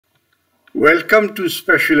Welcome to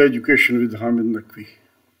special education with Hamid Naqvi.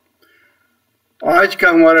 आज का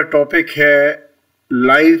हमारा टॉपिक है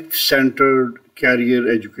लाइफ सेंटर्ड कैरियर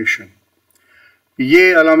एजुकेशन।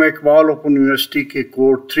 ये अल्लामा इकबाल ओपन यूनिवर्सिटी के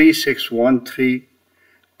कोड 3613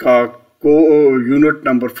 का यूनिट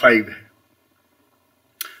नंबर 5 है।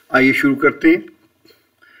 आइए शुरू करते हैं।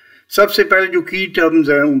 सबसे पहले जो की टर्म्स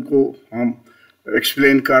हैं उनको हम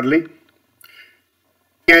एक्सप्लेन कर लें।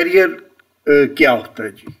 कैरियर क्या होता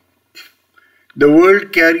है जी? The word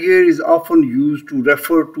career is often used to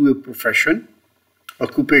refer to a profession,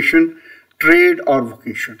 occupation, trade or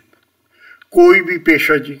vocation. कोई भी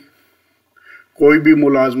पेशा जी, कोई भी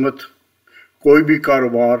मुलाजमत, कोई भी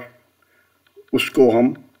कारोबार, उसको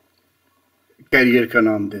हम कैरियर का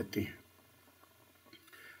नाम देते हैं।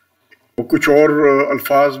 और कुछ और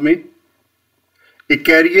अल्फाज में, a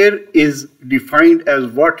career is defined as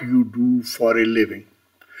what you do for a living.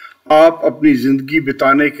 आप अपनी ज़िंदगी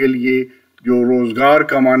बिताने के लिए, जो रोज़गार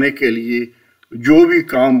कमाने के लिए जो भी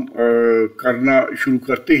काम करना शुरू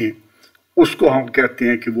करते हैं उसको हम कहते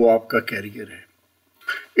हैं कि वो आपका कैरियर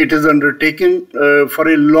है। It is undertaken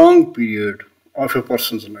for a long period of A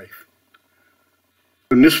persons life.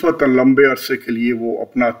 तो निस्बतन लंबे अरसे के लिए वो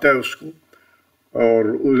अपनाता है उसको,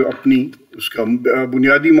 और उसका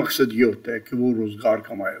बुनियादी मकसद ये होता है कि वो रोज़गार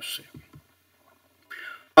कमाए उससे।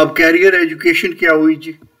 अब कैरियर एजुकेशन क्या हुई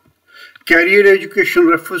जी? Career education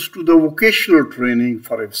refers to the vocational training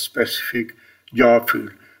for a specific job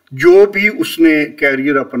field. जो भी उसने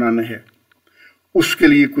कैरियर अपनाना है उसके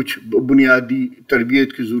लिए कुछ बुनियादी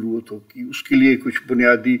तरबियत की ज़रूरत होगी, उसके लिए कुछ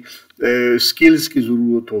बुनियादी स्किल्स की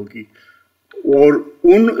ज़रूरत होगी, और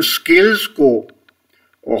उन स्किल्स को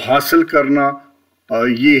हासिल करना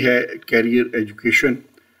ये है कैरियर एजुकेशन।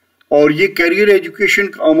 और ये कैरियर एजुकेशन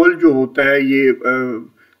का अमल जो होता है ये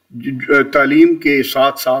तालीम के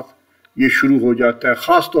साथ साथ ये शुरू हो जाता है।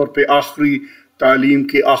 ख़ास तौर पे आखिरी तालीम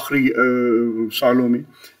के आखिरी सालों में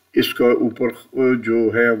इसका ऊपर जो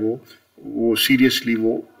है वो सीरियसली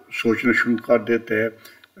वो सोचना शुरू कर देता है,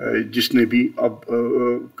 जिसने भी अब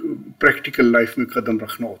प्रैक्टिकल लाइफ में कदम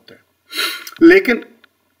रखना होता है। लेकिन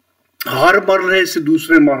हर मरहले से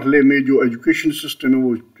दूसरे मरहले में जो एजुकेशन सिस्टम है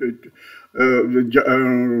वो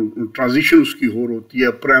ट्रांजिशन उसकी होती है,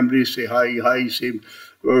 प्राइमरी से हाई, हाई से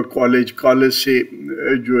कॉलेज से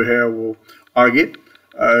जो है वो आगे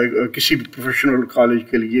किसी भी प्रोफेशनल कॉलेज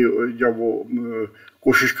के लिए जब वो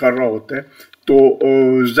कोशिश कर रहा होता है तो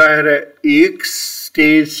ज़ाहिर है एक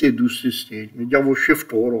स्टेज से दूसरे स्टेज में जब वो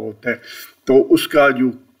शिफ्ट हो रहा होता है तो उसका जो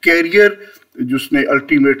कैरियर जिसने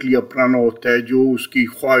अल्टीमेटली अपनाना होता है, जो उसकी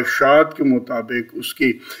ख्वाहिशात के मुताबिक,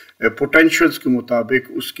 उसके पोटेंशियल्स के मुताबिक,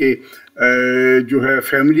 उसके जो है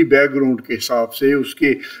फैमिली बैकग्राउंड के हिसाब से,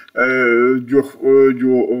 उसके जो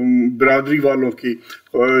बिरादरी वालों की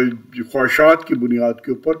ख्वाहिशात की बुनियाद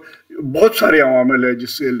के ऊपर बहुत सारे अवामिल है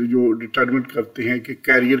जिससे जो डिटरमिन करते हैं कि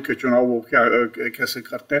कैरियर का चुनाव वो कैसे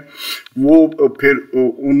करते हैं। वो फिर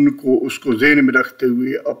उसको ज़हन में रखते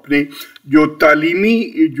हुए अपने जो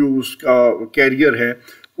तालीमी जो उसका कैरियर है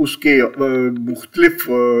उसके मुख्तलिफ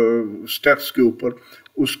स्टेप्स के ऊपर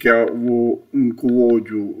उनको वो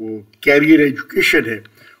जो कैरियर एजुकेशन है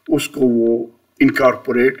उसको वो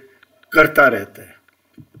इनकॉर्पोरेट करता रहता है।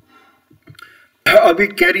 अभी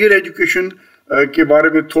कैरियर एजुकेशन के बारे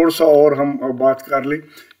में थोड़ा सा और हम बात कर लें।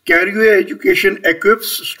 Career education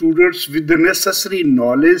equips students with the necessary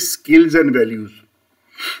knowledge, skills and values.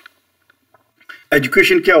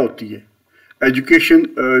 Education क्या होती है? एजुकेशन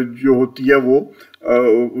जो होती है वो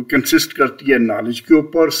कंसिस्ट करती है नॉलेज के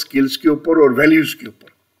ऊपर, स्किल्स के ऊपर और वैल्यूज़ के ऊपर,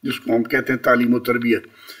 जिसको हम कहते हैं तालीम और तरबियत।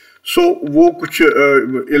 सो वो कुछ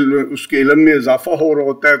उसके इल्म में इजाफा हो रहा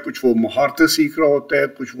होता है, कुछ वो महारतें सीख रहा होता है,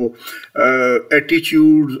 कुछ वो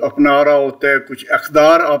एटीट्यूड अपना रहा होता है, कुछ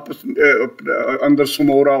अक़दार आपस अंदर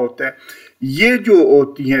समो रहा होता है। ये जो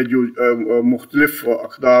होती हैं जो मुख्तलिफ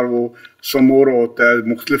अक़दार वो समो रहा होता है,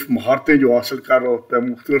 मुख्तलिफ महारतें जो हासिल कर रहा होता है,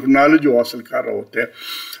 मुख्तलिफ नॉलेज जो हासिल कर रहा होता है,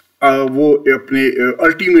 वो अपने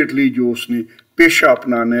अल्टीमेटली जो उसने पेशा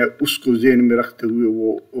अपनाना है उसको ज़हन में रखते हुए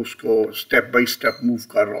वो उसको स्टेप बाय स्टेप मूव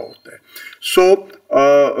कर रहा होता है। सो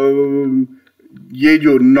ये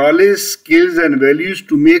जो knowledge, skills and values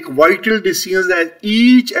to make vital decisions at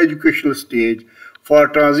each educational stage for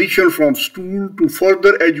transition from school to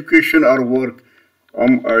further education और वर्क,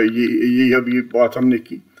 ये अभी बात हमने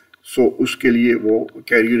की। सो उसके लिए वो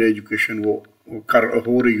कैरियर एजुकेशन वो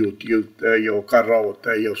हो रही होती है या वो कर रहा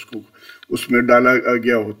होता है या उसको उसमें डाला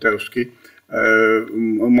गया होता है उसके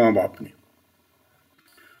माँ बाप ने।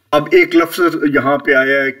 अब एक लफ्ज़ यहाँ पे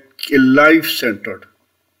आया है कि लाइफ सेंटर्ड।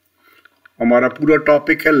 हमारा पूरा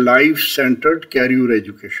टॉपिक है life centred career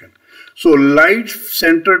education. So life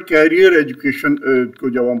centred career education को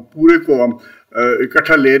जब हम पूरे को हम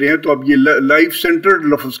इकट्ठा ले रहे हैं तो अब ये लाइफ सेंटर्ड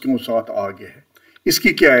लफ्ज़ क्यों साथ आ गया है,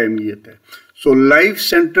 इसकी क्या अहमियत है? So life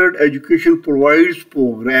centred education provides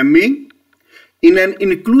programming in an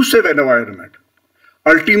inclusive environment.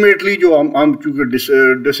 Ultimately जो हम चूँकि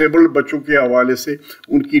डिसेबल्ड बच्चों के हवाले से,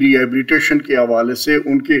 उनकी रिहेबिलिटेशन के हवाले से,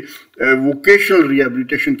 उनके वोकेशनल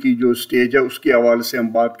रिहेबिलिटेशन की जो स्टेज है उसके हवाले से हम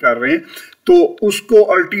बात कर रहे हैं, तो उसको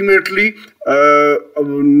अल्टीमेटली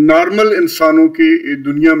नॉर्मल इंसानों की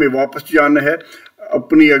दुनिया में वापस जाना है।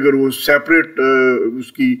 अपनी अगर वो सेपरेट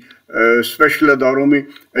उसकी स्पेशल अदारों में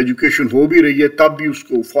एजुकेशन हो भी रही है तब भी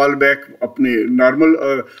उसको फॉल बैक अपने नॉर्मल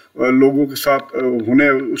लोगों के साथ होना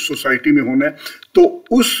है, उस सोसाइटी में होना है। तो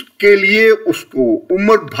उसके लिए उसको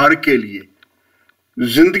उम्र भर के लिए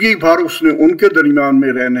जिंदगी भर उसने उनके दरमियान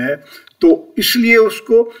में रहना है। तो इसलिए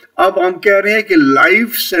उसको अब हम कह रहे हैं कि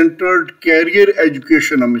लाइफ सेंटर्ड कैरियर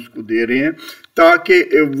एजुकेशन हम इसको दे रहे हैं ताकि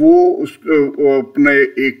वो अपने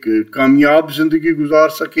एक कामयाब ज़िंदगी गुजार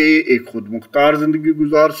सके, एक खुद मुख्तार ज़िंदगी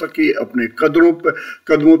गुजार सके, अपने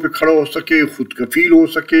कदमों पे खड़ा हो सके, खुद कफील हो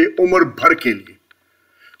सके उम्र भर के लिए।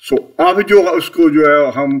 सो अब जो उसको जो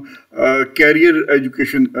है हम कैरियर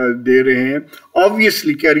एजुकेशन दे रहे हैं,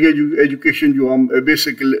 ऑब्वियसली कैरियर एजुकेशन जो हम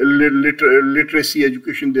बेसिक लिटरेसी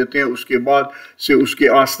एजुकेशन देते हैं उसके बाद से उसके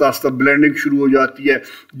आस्ता आस्ता ब्लेंडिंग शुरू हो जाती है।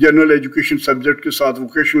 जनरल एजुकेशन सब्जेक्ट के साथ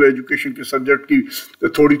वोकेशनल एजुकेशन के सब्जेक्ट की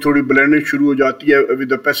थोड़ी थोड़ी ब्लेंडिंग शुरू हो जाती है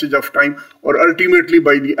with the passage of time, और ultimately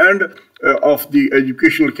by the end of the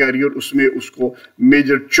educational career उसमें उसको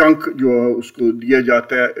मेजर चंक जो है उसको दिया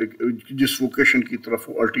जाता है जिस वोकेशन की तरफ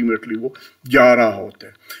अल्टीमेटली वो जा रहा होता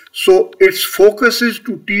है। So its focus is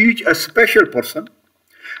to teach a special person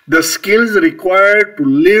the skills required to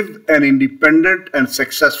live an independent and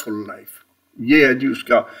successful life. ये है जी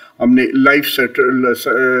उसका हमने लाइफ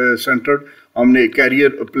सेंटर्ड हमने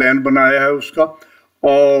कैरियर प्लान बनाया है उसका।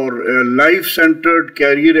 और life centred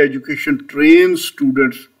career education train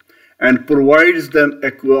students and provides them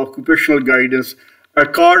occupational guidance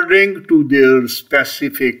according to their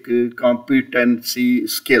specific competency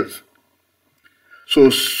skills. So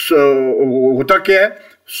होता क्या है,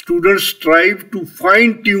 students strive to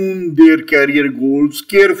fine tune their career goals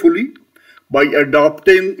carefully by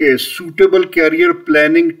adopting a suitable career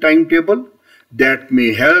planning timetable that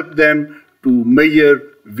may help them to measure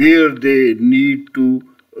where they need to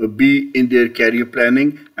be in their career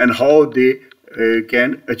planning and how they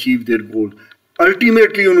can achieve their goal.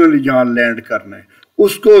 Ultimately उन्होंने जहाँ land करना है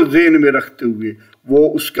उसको ज़हन में रखते हुए वो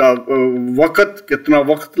उसका वक्त कितना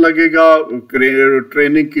वक्त लगेगा,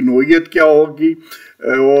 ट्रेनिंग की नोयत क्या होगी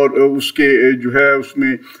और उसके जो है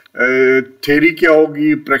उसमें थ्योरी क्या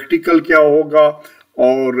होगी, प्रैक्टिकल क्या होगा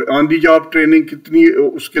और ऑन दी जॉब ट्रेनिंग कितनी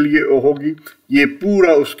उसके लिए होगी, ये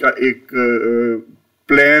पूरा उसका एक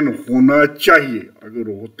प्लान होना चाहिए। अगर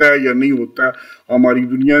होता है या नहीं होता है हमारी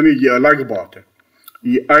दुनिया में ये अलग बात है।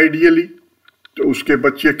 ये आइडियली तो उसके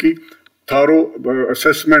बच्चे की थारो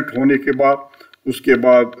असेसमेंट होने के बाद उसके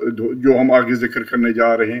बाद जो हम आगे जिक्र करने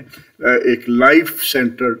जा रहे हैं एक लाइफ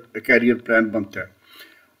सेंटर्ड कैरियर प्लान बनता है।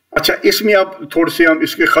 अच्छा, इसमें आप थोड़े से हम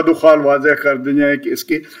इसके खदोखाल वाज़ह कर दें जाए कि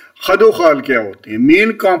इसके खदोखाल क्या होते हैं।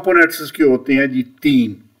 मेन कंपोनेंट्स इसके होते हैं जी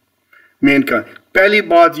तीन मेन का। पहली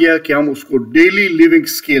बात यह है कि हम उसको डेली लिविंग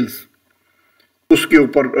स्किल्स उसके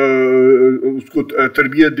ऊपर उसको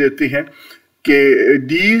तरबियत देते हैं कि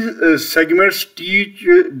these segments teach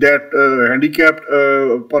that handicapped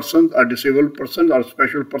person or disabled person or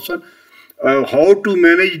special person how to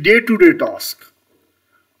manage day-to-day task।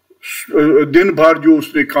 दिन भर जो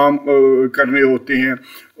उसने काम करने होते हैं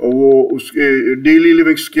वो उसके डेली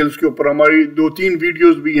लिविंग स्किल्स के ऊपर हमारी 2-3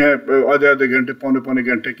 वीडियोस भी हैं आधे घंटे पौने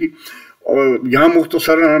घंटे की, और यहाँ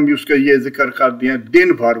मुख्तसरन हम भी उसका ये जिक्र कर दिए हैं।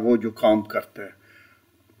 दिन भर वो जो काम करता है,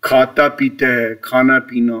 खाता पीता है, खाना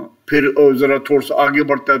पीना, फिर ज़रा थोड़ा सा आगे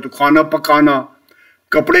बढ़ता है तो खाना पकाना,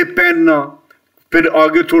 कपड़े पहनना, फिर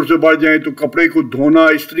आगे थोड़े से बढ़ जाए तो कपड़े को धोना,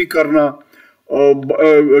 इस्त्री करना,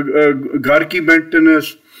 घर की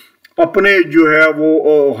मेंटेनेंस, अपने जो है वो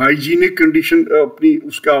हाइजीनिक कंडीशन अपनी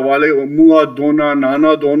उसके हवाले मुँह हाथ धोना,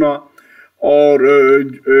 नहाना धोना और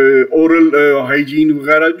ओरल हाइजीन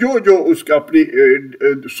वगैरह जो जो उसका अपनी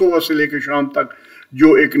सुबह से लेकर शाम तक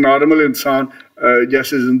जो एक नॉर्मल इंसान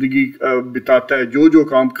जैसे ज़िंदगी बिताता है, जो जो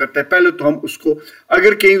काम करता है, पहले तो हम उसको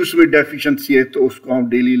अगर कहीं उसमें डेफिशिएंसी है तो उसको हम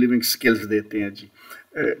डेली लिविंग स्किल्स देते हैं जी,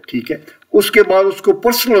 ठीक है। उसके बाद उसको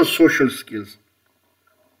पर्सनल सोशल स्किल्स,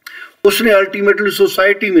 उसने अल्टीमेटली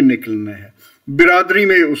सोसाइटी में निकलना है, बिरादरी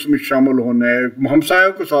में उसमें शामिल होना है,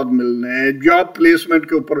 हमसायों के साथ मिलना है, जॉब प्लेसमेंट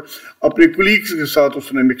के ऊपर अपने कुलीग्स के साथ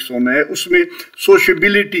उसने मिक्स होना है, उसमें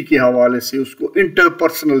सोशबिलिटी के हवाले से उसको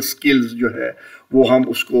इंटरपर्सनल स्किल्स जो है وہ ہم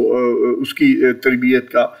اس کی تربیت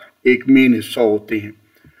کا ایک مین حصہ ہوتے ہیں.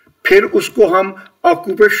 پھر اس کو ہم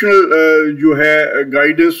آکوپیشنل جو ہے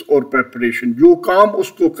گائیڈنس اور پریپریشن، جو کام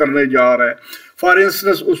اس کو کرنے جا رہا ہے. فار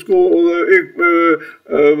انسٹنس اس کو ایک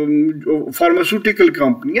فارماسیوٹیکل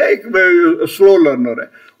کمپنی ہے، ایک سلو لرنر ہے،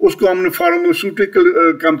 اس کو ہم نے فارماسیوٹیکل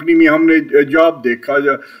کمپنی میں ہم نے جاب دیکھا،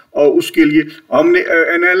 اس کے لیے ہم نے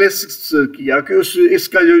انالیسس کیا کہ اس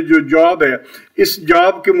کا جو جاب ہے، اس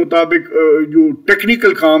جاب کے مطابق جو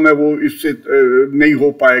ٹیکنیکل کام ہے وہ اس سے نہیں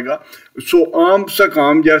ہو پائے گا. سو عام سا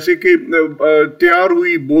کام جیسے کہ تیار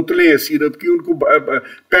ہوئی بوتلیں ہیں سیرپ کی، ان کو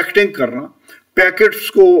پیکٹنگ کرنا، پیکٹس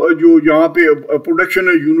کو جو یہاں پہ پروڈکشن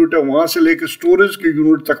یونٹ ہے وہاں سے لے کے سٹوریج کے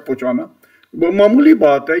یونٹ تک پہنچانا معمولی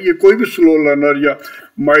بات ہے. یہ کوئی بھی سلو لرنر یا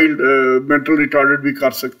مائلڈ مینٹل ریٹارڈڈ بھی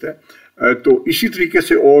کر سکتا ہے. تو اسی طریقے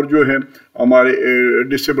سے اور جو ہے ہمارے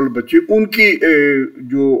ڈسیبل بچے، ان کی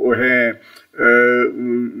جو ہے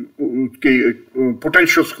ان کے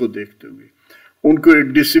پوٹینشلس کو دیکھتے ہوئے، ان کو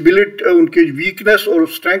ڈسیبلٹی، ان کے ویکنس اور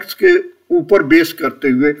اسٹرینگس کے اوپر بیس کرتے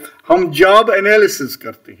ہوئے ہم جاب انالیسس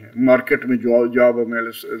کرتے ہیں. مارکیٹ میں جاب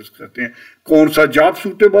انالیسس کرتے ہیں، کون سا جاب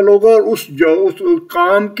سوٹیبل ہوگا اور اس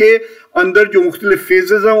کام کے اندر جو مختلف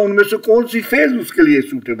فیزز ہیں ان میں سے کون سی فیز اس کے لیے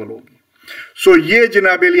سوٹیبل ہوگی. سو یہ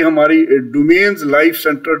جناب علی ہماری ڈومینز لائف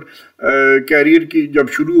سینٹرڈ کیریئر کی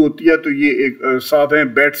جب شروع ہوتی ہے تو یہ ایک صاحب ہیں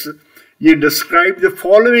بیٹس، یہ describe the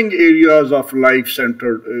following areas of life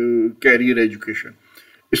centred career education.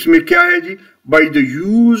 اس میں کیا ہے جی؟ By the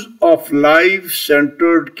use of life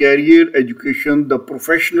centred career education the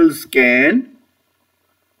professionals can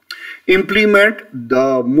implement the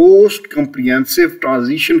most comprehensive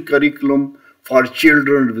transition curriculum for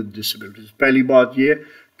children with disabilities. پہلی بات یہ ہے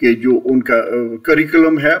کہ جو ان کا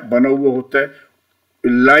کریکولم ہے بنا ہوا ہوتا ہے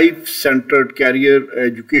لائف سینٹرڈ کیریئر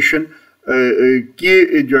ایجوکیشن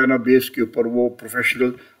کے جو ہے نا بیس کے اوپر وہ پروفیشنل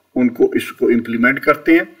ان کو اس کو امپلیمنٹ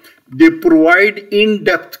کرتے ہیں. They provide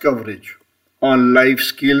in-depth coverage on life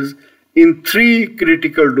skills in 3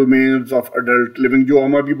 critical domains of adult living جو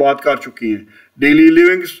ہم ابھی بات کر چکی ہیں: daily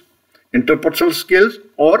livings, interpersonal skills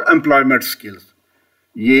اور employment skills.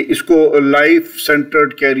 یہ اس کو لائف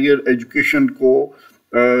سینٹرڈ کیریئر ایجوکیشن کو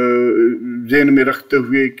ذہن میں رکھتے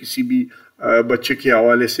ہوئے کسی بھی بچے کے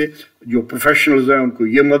حوالے سے جو پروفیشنلز ہیں ان کو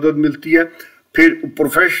یہ مدد ملتی ہے. پھر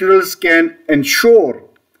professionals can ensure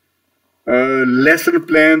lesson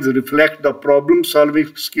plans reflect the problem solving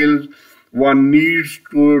skills one needs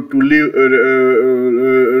to live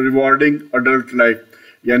rewarding adult life.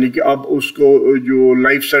 یعنی کہ اب اس کو جو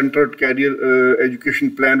life centred career education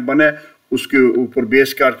plan بنا ہے اس کے اوپر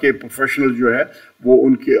بیس کر کے پروفیشنل جو ہے وہ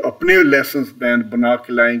ان کے اپنے لیسنس پلان بنا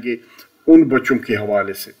کے لائیں گے ان بچوں کے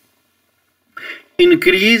حوالے سے.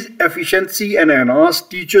 Increase efficiency and enhance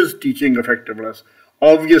teachers' teaching effectiveness.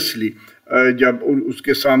 Obviously جب اس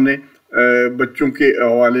کے سامنے بچوں کے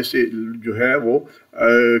حوالے سے جو ہے وہ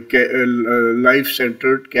لائف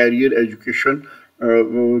سینٹرڈ کیریئر ایجوکیشن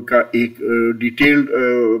کا ایک ڈیٹیلڈ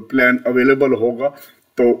پلان اویلیبل ہوگا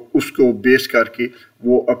تو اس کو بیس کر کے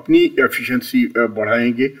وہ اپنی ایفیشنسی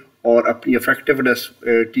بڑھائیں گے اور اپنی افیکٹونیس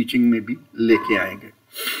ٹیچنگ میں بھی لے کے آئیں گے.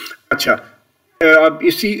 اچھا، اب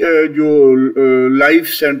اسی جو لائف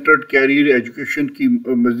سینٹرڈ کیریئر ایجوکیشن کی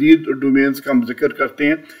مزید ڈومینز کا ہم ذکر کرتے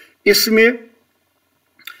ہیں. اس میں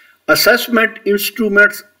اسیسمنٹ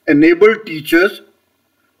انسٹرومنٹس انیبل ٹیچرز،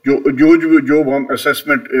 جو ہم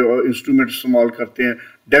اسیسمنٹ انسٹرومنٹ استعمال کرتے ہیں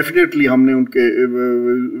ڈیفینیٹلی ہم نے ان کے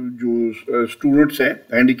جو اسٹوڈنٹس ہیں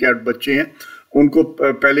ہینڈی کیپڈ بچے ہیں ان کو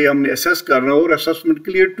پہلے ہم نے اسیس کرنا اور اسیسمنٹ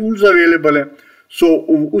کے لیے ٹولز اویلیبل ہیں. سو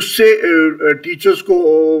اس سے ٹیچرز کو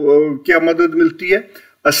کیا مدد ملتی ہے؟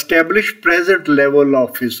 Establish present level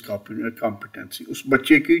of his competency. اس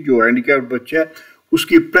بچے کی جو ہینڈی کیپڈ بچہ ہے اس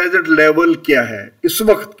کی پریزنٹ لیول کیا ہے، اس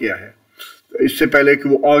وقت کیا ہے، اس سے پہلے کہ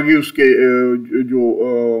وہ آگے اس کے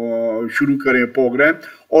جو شروع کریں پروگرام،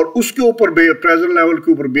 اور اس کے اوپر پریزنٹ لیول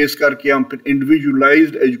کے اوپر بیس کر کے ہم پھر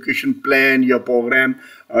انڈیویجولائزڈ ایجوکیشن پلان یا پروگرام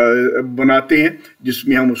بناتے ہیں جس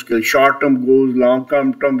میں ہم اس کے short term goals,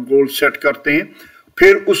 long term goals set کرتے ہیں.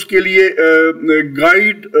 پھر اس کے لیے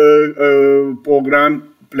گائیڈ پروگرام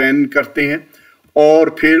پلان کرتے ہیں اور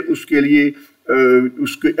پھر اس کے لیے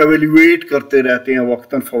اس کو ایویلیویٹ کرتے رہتے ہیں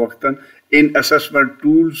وقتاً فوقتاً ان اسیسمنٹ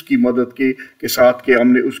ٹولز کی مدد کے ساتھ کہ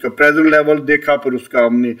ہم نے اس کا پریزنٹ لیول دیکھا، پھر اس کا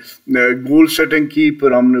ہم نے گول سیٹنگ کی،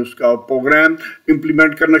 پھر ہم نے اس کا پروگرام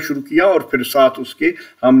امپلیمنٹ کرنا شروع کیا اور پھر ساتھ اس کے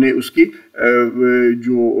ہم نے اس کی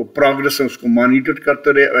جو پروگریس ہے اس کو مانیٹر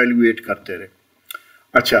کرتے رہے، ایویلیویٹ کرتے رہے.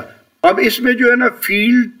 اچھا، اب اس میں جو ہے نا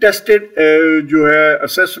فیلڈ ٹیسٹڈ جو ہے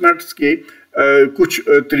اسیسمنٹس کے کچھ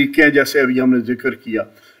طریقے ہیں جیسے ابھی ہم نے ذکر کیا.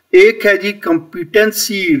 ایک ہے جی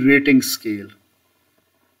کمپیٹنسی ریٹنگ اسکیل.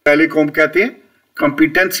 پہلے کو ہم کہتے ہیں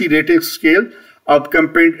کمپیٹنسی ریٹنگ اسکیل. अब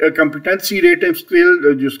competency rating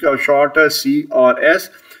scale जिसका short है CRS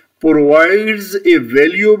provides a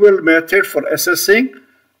valuable method for assessing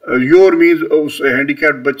your means उस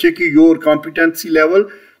handicapped बच्चे की your competency level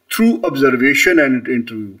through observation and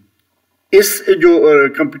interview. इस जो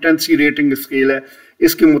competency rating scale है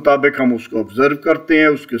इसके मुताबिक हम उसको ऑब्जर्व करते हैं,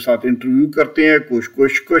 उसके साथ इंटरव्यू करते हैं,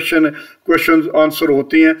 कुछ क्वेश्चन आंसर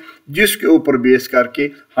होते हैं जिसके ऊपर बेस करके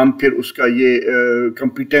हम फिर उसका ये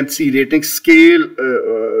कॉम्पिटेंसी रेटिंग स्केल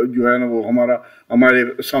जो है ना वो हमारे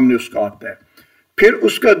सामने उसका आता है। फिर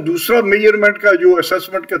उसका दूसरा मेजरमेंट का जो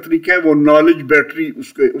असेसमेंट का तरीका है वो नॉलेज बैटरी,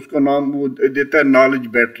 उसका नाम वो देता है नॉलेज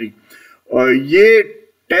बैटरी। ये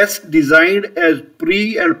test designed as pre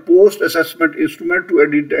and post assessment instrument to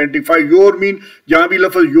identify your mean, जहाँ भी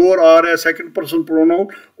लफ्ज़ your आ रहा है second person pronoun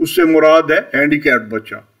उससे मुराद है handicapped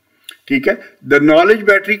बच्चा, ठीक है। The knowledge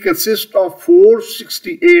battery consists of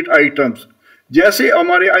 468 items, जैसे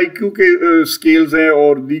हमारे IQ के स्केल्स हैं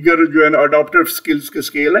और दीगर जो है ना अडॉप्टिव स्किल्स के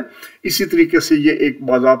स्केल हैं, इसी तरीके से ये एक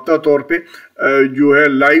बाज़ाब्ता तौर पे जो है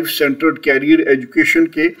लाइफ सेंटर्ड कैरियर एजुकेशन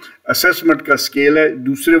के असेसमेंट का स्केल है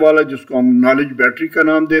दूसरे वाला जिसको हम नॉलेज बैटरी का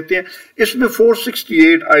नाम देते हैं। इसमें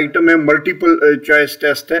 468 आइटम है, मल्टीपल चॉइस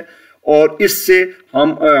टेस्ट है और इससे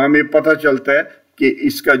हमें पता चलता है कि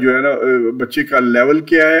इसका जो है ना बच्चे का लेवल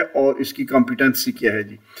क्या है और इसकी कॉम्पिटेंसी क्या है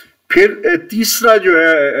जी। फिर तीसरा जो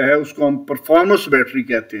है उसको हम परफॉर्मेंस बैटरी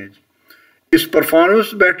कहते हैं जी। इस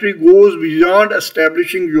performance battery goes beyond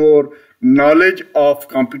establishing your knowledge of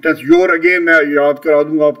competence. Your again मैं याद करा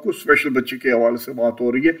दूंगा आपको, स्पेशल बच्चे के हवाले से बात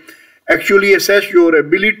हो रही है। Actually assess your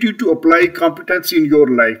ability to apply competence in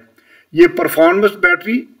your life. ये परफॉर्मेंस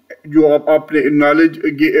बैटरी जो आपने नॉलेज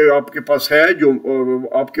आपके पास है, जो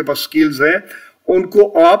आपके पास स्किल्स हैं, उनको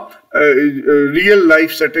आप रियल लाइफ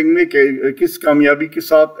सेटिंग में किस कामयाबी के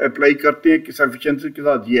साथ अप्लाई करते हैं, किस एफिशिएंसी के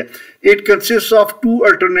साथ। ये it consist of 2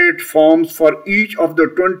 alternate forms for each of the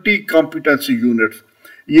 20 competency units.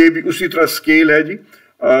 ये भी उसी तरह स्केल है जी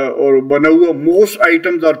और बना हुआ। Most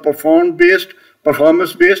items are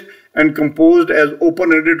performance based and composed as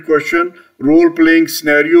open ended question, role playing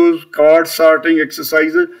scenarios, card sorting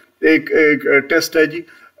exercises. एक टेस्ट है जी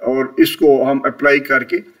और इसको हम अप्लाई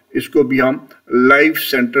करके इसको भी हम लाइफ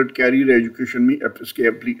सेंटर्ड कैरियर एजुकेशन में इसके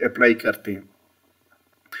अप्लाई करते हैं।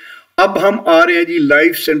 अब हम आ रहे हैं जी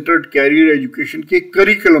लाइफ सेंटर्ड कैरियर एजुकेशन के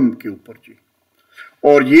करिकुलम के ऊपर जी,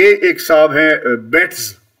 और ये एक साहब है bets.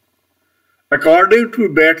 According to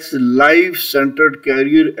bets life centred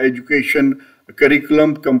career education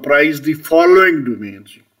curriculum comprise the following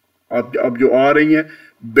domains. अब जो आ रही हैं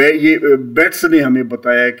ये बेट्स ने हमें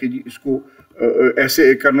बताया है कि जी इसको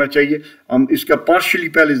ऐसे करना चाहिए। हम इसका पार्शियली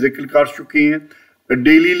पहले जिक्र कर चुके हैं।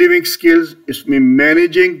 डेली लिविंग स्किल्स, इसमें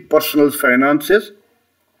managing personal finances,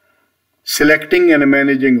 selecting and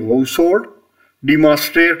managing household,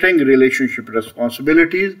 demonstrating relationship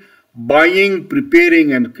responsibilities, buying,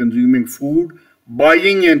 preparing and consuming food,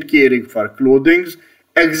 buying and caring for clothing,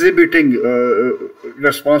 exhibiting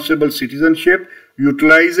responsible citizenship,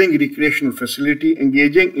 utilizing recreational facility,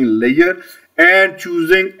 engaging in leisure and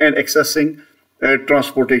choosing and accessing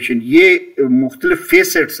transportation। ये मुख्तलिफ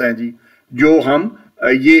facets हैं जी जो हम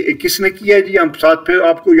ये किसने किया है जी, हम साथ फिर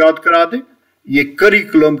आपको याद करा दें। ये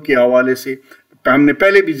करिकुलम के हवाले से हमने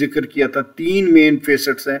पहले भी जिक्र किया था, 3 मेन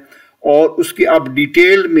फेसेट्स हैं और उसके अब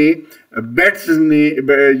डिटेल में बेट्स ने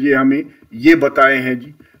ये हमें ये बताए हैं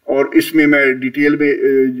जी, और इसमें मैं डिटेल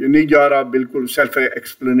में नहीं जा रहा, बिल्कुल सेल्फ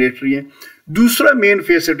एक्सप्लेनेटरी है। दूसरा मेन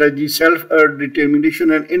फेसेट है जी self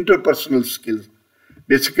determination and interpersonal skills.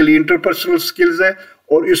 Basically interpersonal skills है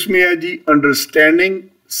और इसमें है जी understanding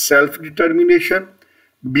self determination,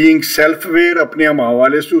 being self aware, अपने हम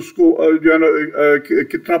हवाले से उसको जो है ना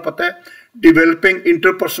कितना पता है, डेवलपिंग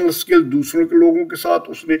इंटरपर्सनल स्किल दूसरों के लोगों के साथ,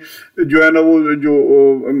 उसने जो है ना वो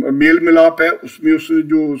जो मेल मिलाप है उसमें उसने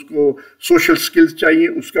जो उसको सोशल स्किल्स चाहिए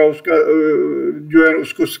उसका जो है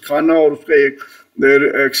उसको सिखाना और उसका एक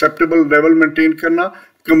एक्सेप्टेबल लेवल मेंटेन करना।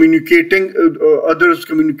 कम्युनिकेटिंग अदर्स,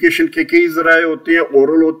 कम्युनिकेशन के कई ज़राए होते हैं,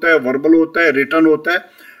 ओरल होता है, वर्बल होता है, रिटन होता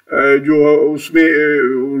है। जो उसमें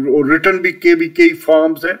रिटन भी कई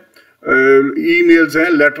फॉर्म्स हैं, ईमेल्स हैं,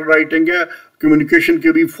 लेटर राइटिंग है, कम्युनिकेशन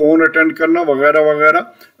के भी फ़ोन अटेंड करना वगैरह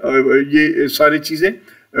वगैरह, ये सारी चीज़ें।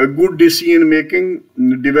 Good decision making,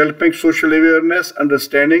 developing social awareness,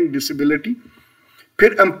 understanding disability.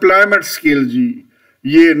 फिर एम्प्लॉयमेंट स्किल जी,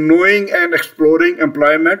 ये नोइंग एंड एक्सप्लोरिंग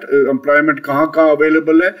एम्प्लॉयमेंट कहाँ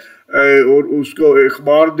अवेलेबल है और उसको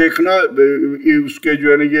अखबार देखना, उसके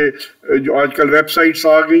जो है ना ये जो आजकल वेबसाइट्स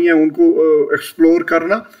आ गई हैं उनको एक्सप्लोर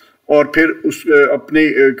करना और फिर उस अपने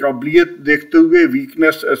काबिलियत देखते हुए,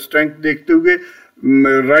 वीकनेस स्ट्रेंथ देखते हुए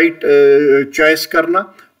राइट चॉइस करना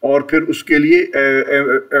اور پھر اس کے لیے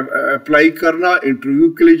اپلائی کرنا,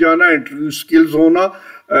 انٹرویو کے لیے جانا, انٹرویو سکلز ہونا,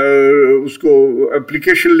 اس کو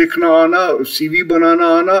اپلیکیشن لکھنا آنا, سی وی بنانا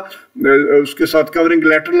آنا, اس کے ساتھ کورنگ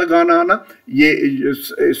لیٹر لگانا آنا, یہ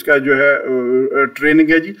اس کا جو ہے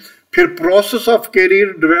ٹریننگ ہے جی. پھر پروسیس آف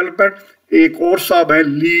کیریئر ڈیولپمنٹ, ایک اور صاحب ہیں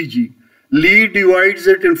لی جی, لی ڈیوائڈز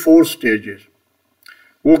اٹ ان 4 stages.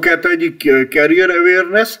 وہ کہتا ہے جی career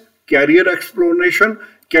awareness, career exploration,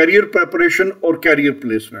 career preparation اور کیریئر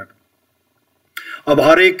پلیسمنٹ. اب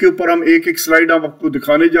ہر ایک کے اوپر ہم ایک ایک سلائیڈ ہم آپ کو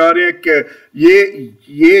دکھانے جا رہے ہیں کہ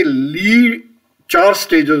یہ لی 4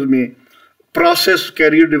 سٹیجز میں پروسیس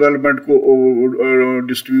کیریئر ڈیولپمنٹ کو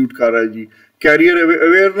ڈسٹریبیوٹ کر رہا ہے جی. Career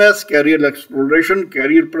awareness, career exploration,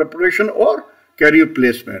 career preparation اور کیریئر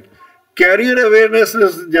پلیسمنٹ. کیریئر اویئرنیس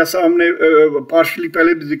جیسا ہم نے پارشلی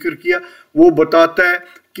پہلے بھی ذکر کیا, وہ بتاتا ہے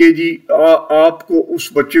کہ جی آپ کو اس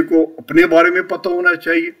بچے کو اپنے بارے میں پتہ ہونا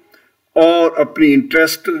چاہیے اور اپنی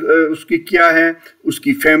انٹرسٹ اس کی کیا ہے, اس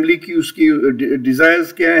کی فیملی کی اس کی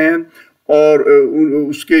ڈیزائرز کیا ہیں, اور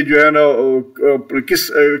اس کے جو ہے نا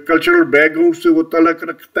کس کلچرل بیک گراؤنڈ سے وہ تعلق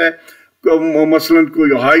رکھتا ہے. مثلاً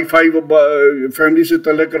کوئی ہائی فائی فیملی سے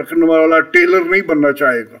تعلق رکھنے والا ٹیلر نہیں بننا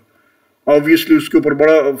چاہے گا, آبویسلی اس کے اوپر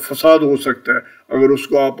بڑا فساد ہو سکتا ہے اگر اس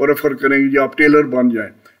کو آپ ریفر کریں گے یا آپ ٹیلر بن جائیں,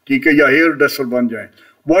 ٹھیک ہے, یا ہیئر ڈریسر بن جائیں.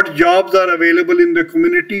 What jobs are available in the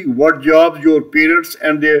community? What jobs your parents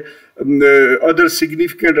and their other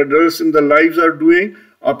significant adults in the lives are doing?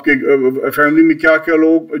 آپ کے فیملی میں کیا کیا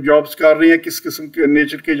لوگ جابس کر رہے ہیں, کس قسم کے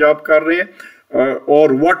نیچر کے جاب کر رہے ہیں,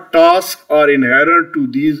 اور what tasks are inherent to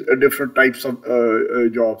these different types of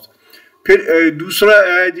jobs. پھر دوسرا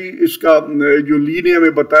ہے جی اس کا جو لی نے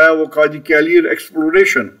ہمیں بتایا, وہ کہا جی کیریئر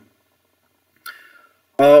ایکسپلوریشن.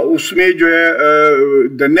 اس میں جو ہے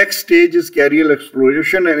the next stage is career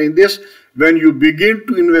exploration, and in this when you begin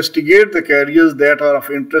to investigate the careers that are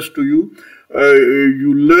of interest to you,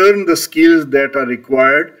 you learn the skills that are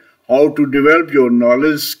required, how to develop your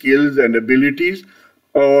knowledge, skills and abilities.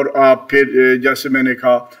 اور آپ پھر جیسے میں نے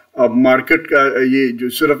کہا اب market کا یہ جو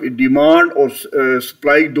صرف ڈیمانڈ اور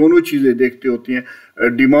سپلائی دونوں چیزیں دیکھتے ہوتی ہیں,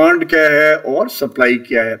 ڈیمانڈ کیا ہے اور سپلائی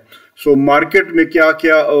کیا ہے. سو مارکیٹ میں کیا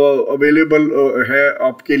کیا اویلیبل ہے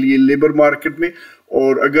آپ کے لیے لیبر مارکیٹ میں,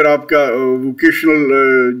 اور اگر آپ کا ووکیشنل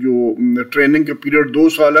جو ٹریننگ کا پیریڈ 2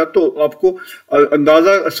 سال ہے تو آپ کو اندازہ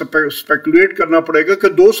اسپیکولیٹ کرنا پڑے گا کہ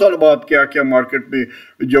 2 سال بعد کیا کیا مارکیٹ میں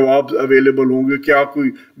جواب اویلیبل ہوں گے, کیا کوئی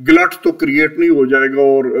گلٹ تو کریٹ نہیں ہو جائے گا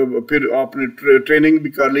اور پھر آپ نے ٹریننگ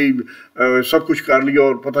بھی کر لی, سب کچھ کر لیا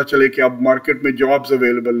اور پتہ چلے کہ اب مارکیٹ میں جابز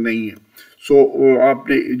اویلیبل نہیں ہیں. سو آپ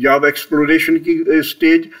نے جاب ایکسپلوریشن کی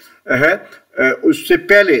اسٹیج ہے, اس سے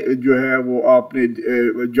پہلے جو ہے وہ آپ نے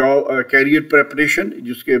کیریئر پریپریشن,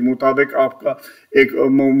 جس کے مطابق آپ کا ایک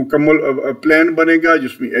مکمل پلان بنے گا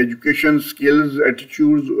جس میں ایجوکیشن, سکلز,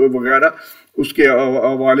 ایٹیٹیوڈز وغیرہ, اس کے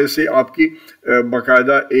حوالے سے آپ کی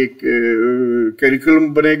باقاعدہ ایک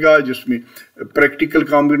کیریکولم بنے گا جس میں پریکٹیکل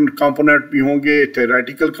کمپوننٹ بھی ہوں گے,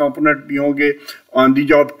 تھیوریٹیکل کمپوننٹ بھی ہوں گے, آن دی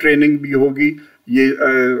جاب ٹریننگ بھی ہوگی,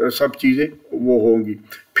 یہ سب چیزیں وہ ہوں گی.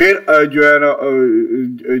 پھر جو ہے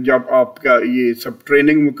نا جب آپ کا یہ سب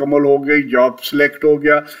ٹریننگ مکمل ہو گئی, جاب سلیکٹ ہو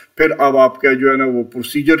گیا, پھر اب آپ کا جو ہے نا وہ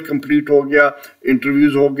پروسیجر کمپلیٹ ہو گیا,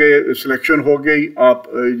 انٹرویوز ہو گئے, سلیکشن ہو گئی, آپ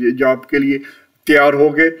جاب کے لیے تیار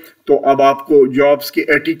ہو گئے, تو اب آپ کو جابس کے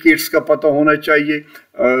ایٹیکیٹس کا پتہ ہونا چاہیے,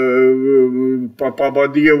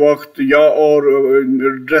 پابندی وقت یا اور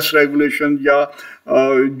ڈریس ریگولیشن یا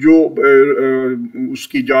جو اس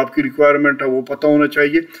کی جاب کی ریکوائرمنٹ ہے وہ پتہ ہونا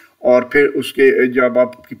چاہیے. اور پھر اس کے جب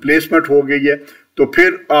آپ کی پلیسمنٹ ہو گئی ہے تو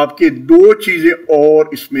پھر آپ کی 2 چیزیں اور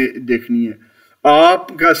اس میں دیکھنی ہے. آپ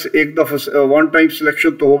کا ایک دفعہ ون ٹائم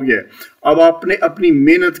سلیکشن تو ہو گیا ہے, اب آپ نے اپنی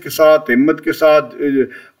محنت کے ساتھ, ہمت کے ساتھ,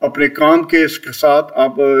 اپنے کام کے ساتھ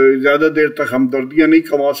آپ زیادہ دیر تک ہمدردیاں نہیں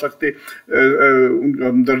کما سکتے, ان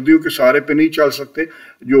ہمدردیوں کے سہارے پہ نہیں چل سکتے.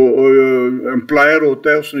 جو امپلائر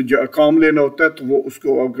ہوتا ہے اس نے کام لینا ہوتا ہے, تو وہ اس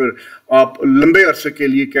کو اگر آپ لمبے عرصے کے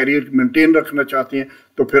لیے کیریئر مینٹین رکھنا چاہتے ہیں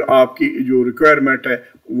تو پھر آپ کی جو ریکوائرمنٹ ہے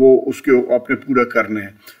وہ اس کے آپ نے پورا کرنا ہے.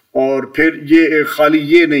 اور پھر یہ خالی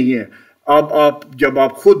یہ نہیں ہے, اب آپ جب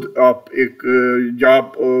آپ خود آپ ایک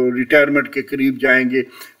جاب ریٹائرمنٹ کے قریب جائیں گے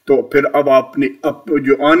تو پھر اب آپ نے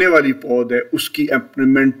جو آنے والی پود ہے اس کی اپنی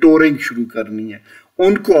مینٹورنگ شروع کرنی ہے,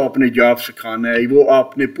 ان کو آپ نے جاب سکھانا ہے, وہ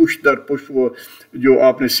آپ نے پش در پش وہ جو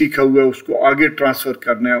آپ نے سیکھا ہوا ہے اس کو آگے ٹرانسفر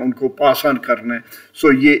کرنا ہے, ان کو پاس آن کرنا ہے.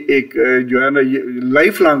 سو یہ ایک جو ہے نا یہ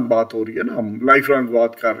لائف لانگ بات ہو رہی ہے نا, ہم لائف لانگ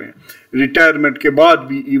بات کر رہے ہیں. ریٹائرمنٹ کے بعد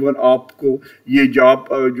بھی ایون آپ کو یہ جاب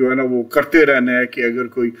جو ہے نا وہ کرتے رہنا ہے کہ اگر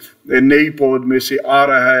کوئی نئی پود میں سے آ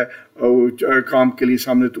رہا ہے کام کے لیے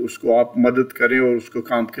سامنے تو اس کو آپ مدد کریں اور اس کو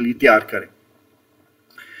کام کے لیے تیار کریں.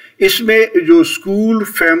 इसमें जो स्कूल,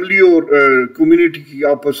 फैमिली और कम्युनिटी की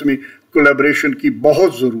आपस में कोलैबोरेशन की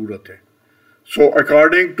बहुत ज़रूरत है. So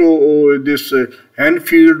according to this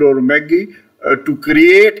Hanfield or Maggie, to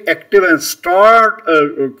create active and start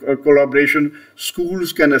collaboration,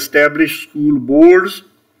 schools can establish school boards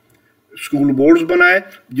बनाए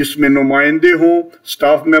जिसमें नुमाइंदे हों,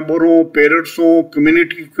 स्टाफ मेंबर हों, पेरेंट्स हों,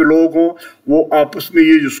 कम्युनिटी के लोग हों. वो आपस में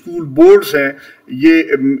ये जो स्कूल बोर्ड्स हैं ये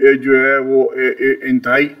जो है वो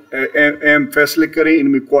इंतहाई अहम फैसले करें,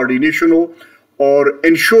 इनमें कोऑर्डिनेशन हो, or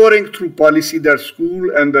ensuring through policy that school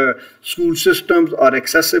and the school systems are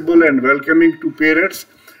accessible and welcoming to parents,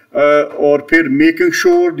 or making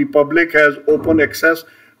sure the public has open access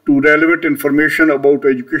to relevant information about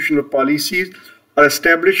educational policies, or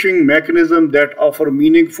establishing mechanisms that offer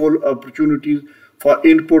meaningful opportunities for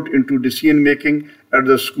input into decision making at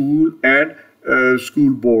the school and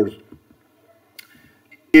school boards.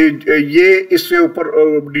 ये इससे ऊपर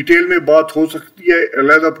detail में बात हो सकती है,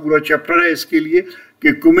 अलग पूरा चैप्टर है इसके लिए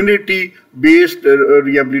कि कम्युनिटी बेस्ड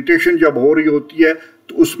रिहेबिलिटेशन जब हो रही होती है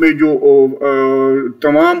तो उसमें जो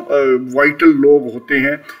तमाम वाइटल लोग होते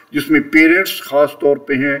हैं जिसमें पेरेंट्स ख़ास तौर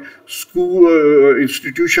पे हैं, स्कूल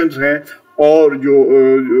इंस्टीट्यूशंस हैं और जो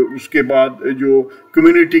उसके बाद जो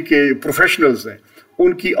कम्युनिटी के प्रोफेशनल्स हैं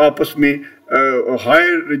उनकी आपस में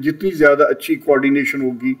हायर जितनी ज़्यादा अच्छी कोऑर्डिनेशन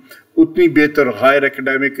होगी उतनी बेहतर हायर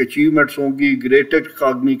एकेडमिक अचीवमेंट्स होंगी, ग्रेटर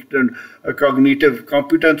कॉग्निटिव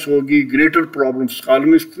कॉम्पिटेंस होगी, ग्रेटर प्रॉब्लम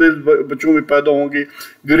सॉल्विंग स्किल्स बच्चों में पैदा होंगे,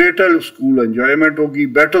 ग्रेटर स्कूल एंजॉयमेंट होगी,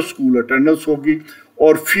 बेटर स्कूल अटेंडेंस होगी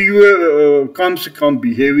और कम से कम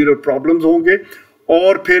बिहेवियरल प्रॉब्लम्स होंगे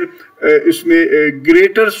और फिर इसमें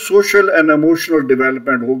greater social and emotional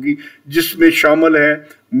development होगी जिसमें शामिल है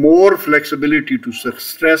मोर फ्लेक्सिबिलिटी टू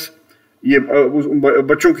स्ट्रेस. ये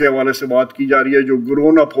बच्चों के हवाले से बात की जा रही है जो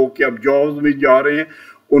ग्रोन अप हो के अब जॉब्स में जा रहे हैं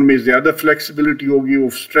उनमें ज़्यादा फ्लेक्सिबिलिटी होगी वो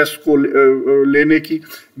स्ट्रेस को लेने की,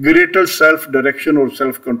 ग्रेटर सेल्फ डायरेक्शन और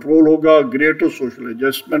सेल्फ कंट्रोल होगा, ग्रेटर सोशल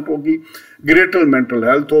एडजस्टमेंट होगी, ग्रेटर मेंटल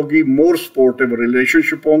हेल्थ होगी, मोर सपोर्टिव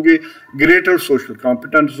रिलेशनशिप होंगे, ग्रेटर सोशल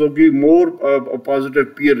कॉम्पिटेंस होगी, मोर पॉजिटिव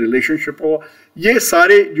पीयर रिलेशनशिप होगा. ये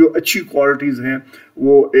सारे जो अच्छी क्वालिटीज़ हैं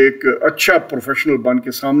वो एक अच्छा प्रोफेशनल बन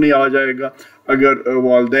के सामने आ जाएगा अगर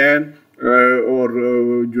वालिदैन और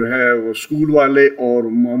जो है वो स्कूल वाले और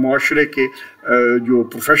माशरे के जो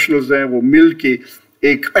प्रोफेशनल्स हैं वो मिल के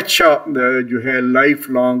एक अच्छा जो है life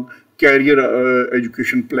long career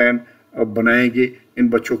education plan बनाएंगे इन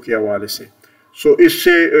बच्चों के हवाले से. सो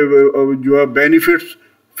इससे जो है बेनिफिट्स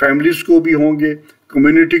फैमिलीज़ को भी होंगे,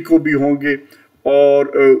 कम्युनिटी को भी होंगे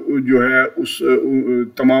और जो है उस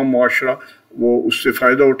तमाम माशरा वो उससे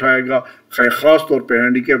फ़ायदा उठाएगा. ख़ास तौर पे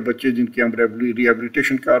हैंडीकैप बच्चे जिनकी हम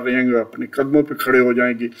रिहेबिलिटेशन कर रहे हैं अपने कदमों पे खड़े हो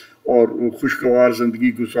जाएंगे और खुशगवार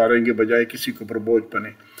ज़िंदगी गुजारेंगे बजाय किसी को पर बोझ बने.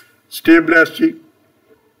 Stay blessed ji.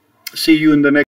 C you in the next